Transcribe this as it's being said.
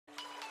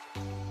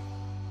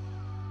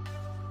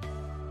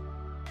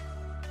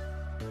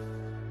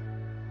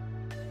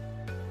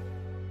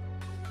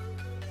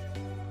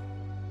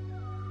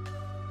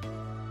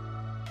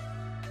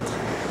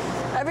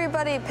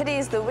Everybody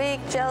pities the weak,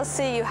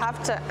 jealousy you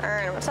have to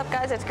earn. What's up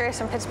guys, it's Grace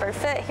from Pittsburgh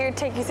Fit, here to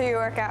take you through your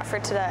workout for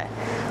today.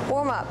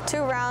 Warm up,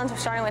 2 rounds, we're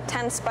starting with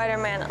 10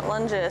 Spiderman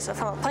lunges. So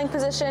from a plank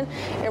position,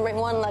 you're gonna bring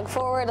one leg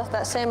forward, lift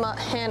that same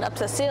hand up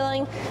to the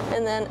ceiling,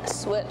 and then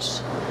switch.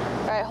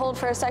 All right, hold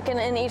for a second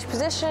in each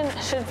position,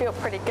 should feel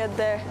pretty good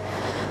there.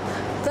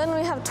 Then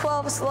we have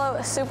 12 slow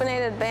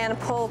supinated band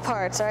pull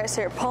parts. All right, so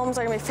your palms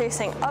are gonna be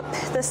facing up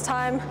this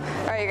time.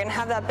 All right, you're gonna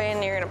have that band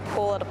and you're gonna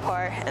pull it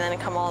apart and then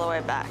come all the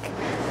way back.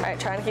 All right,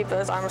 trying to keep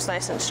those arms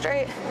nice and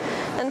straight.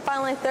 Then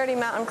finally 30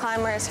 mountain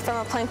climbers. From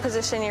a plank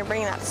position, you're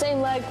bringing that same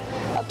leg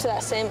up to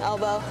that same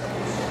elbow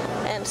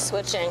and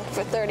switching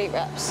for 30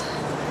 reps.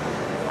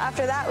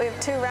 After that, we have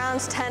 2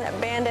 rounds, 10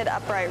 banded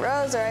upright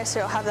rows. All right, so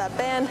you'll have that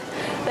band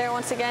there.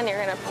 Once again, you're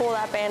gonna pull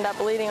that band up,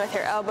 leading with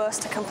your elbows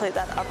to complete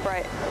that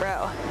upright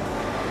row.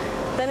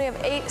 Then we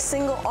have 8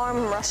 single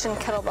arm Russian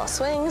kettlebell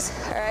swings.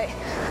 All right,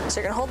 so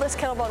you're gonna hold this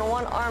kettlebell in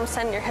one arm,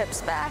 send your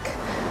hips back.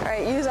 All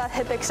right, use that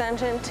hip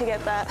extension to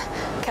get that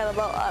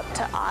kettlebell up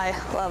to eye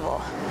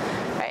level.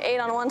 All right, 8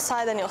 on one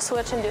side, then you'll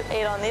switch and do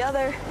 8 on the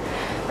other.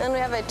 Then we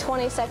have a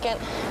 20-second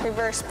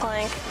reverse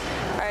plank.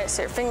 All right,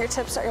 so your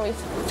fingertips are gonna be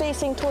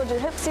facing towards your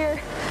hips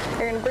here.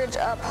 You're gonna bridge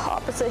up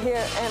opposite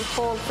here and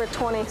hold for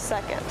 20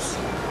 seconds.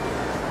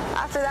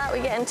 After that,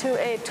 we get into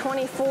a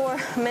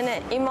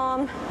 24-minute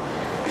EMOM.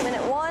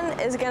 Minute 1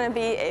 is going to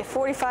be a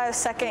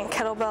 45-second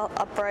kettlebell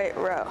upright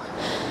row.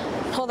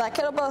 Hold that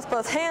kettlebell with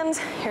both hands.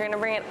 You're going to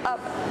bring it up,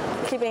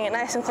 keeping it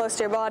nice and close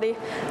to your body,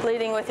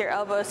 leading with your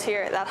elbows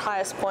here at that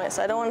highest point.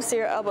 So I don't want to see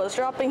your elbows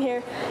dropping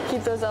here.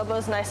 Keep those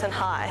elbows nice and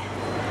high.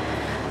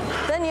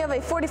 Then you have a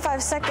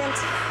 45-second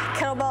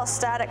kettlebell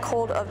static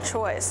hold of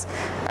choice.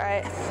 All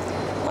right.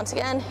 Once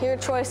again, your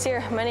choice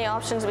here. Many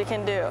options we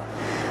can do.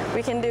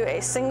 We can do a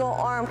single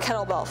arm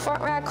kettlebell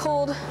front rack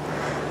hold.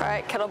 All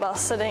right, kettlebell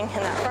sitting in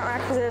that front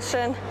rack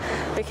position.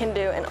 We can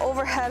do an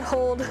overhead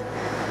hold.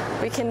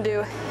 We can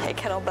do a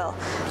kettlebell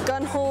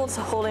gun hold,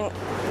 so holding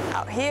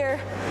out here.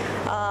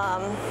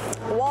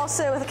 Wall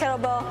sit with a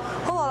kettlebell,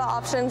 a whole lot of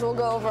options. We'll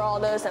go over all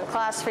those in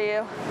class for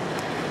you.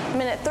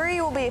 Minute 3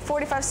 will be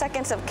 45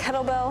 seconds of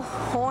kettlebell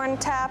horn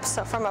taps.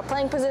 So from a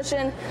plank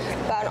position,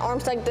 about an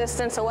arm's length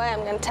distance away,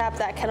 I'm gonna tap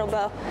that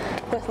kettlebell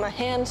with my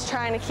hands,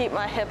 trying to keep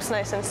my hips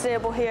nice and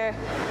stable here.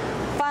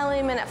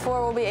 Finally, minute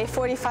 4 will be a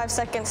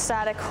 45-second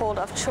static hold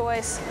of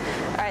choice.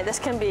 All right, this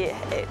can be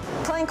a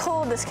plank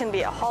hold, this can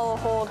be a hollow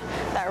hold,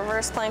 that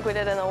reverse plank we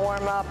did in the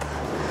warm-up,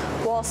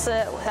 wall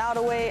sit without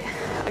a weight.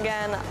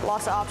 Again,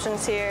 lots of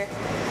options here.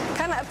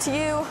 Kind of up to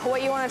you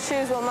what you want to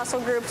choose, what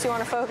muscle groups you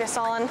want to focus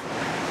on.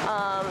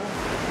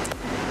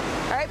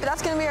 All right, but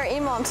that's going to be our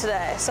EMOM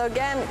today. So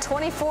again,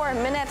 24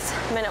 minutes.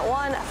 Minute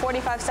 1,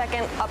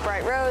 45-second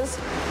upright rows.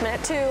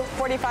 Minute 2,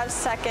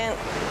 45-second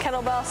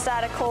kettlebell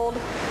static hold.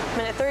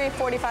 Minute 3,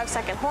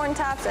 45-second horn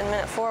taps. And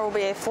minute 4 will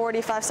be a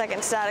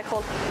 45-second static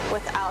hold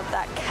without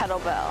that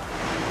kettlebell.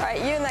 All right,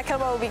 you and that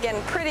kettlebell will be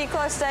getting pretty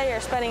close today.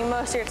 You're spending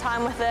most of your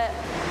time with it.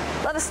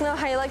 Let us know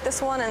how you like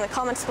this one in the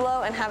comments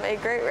below, and have a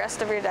great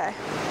rest of your day.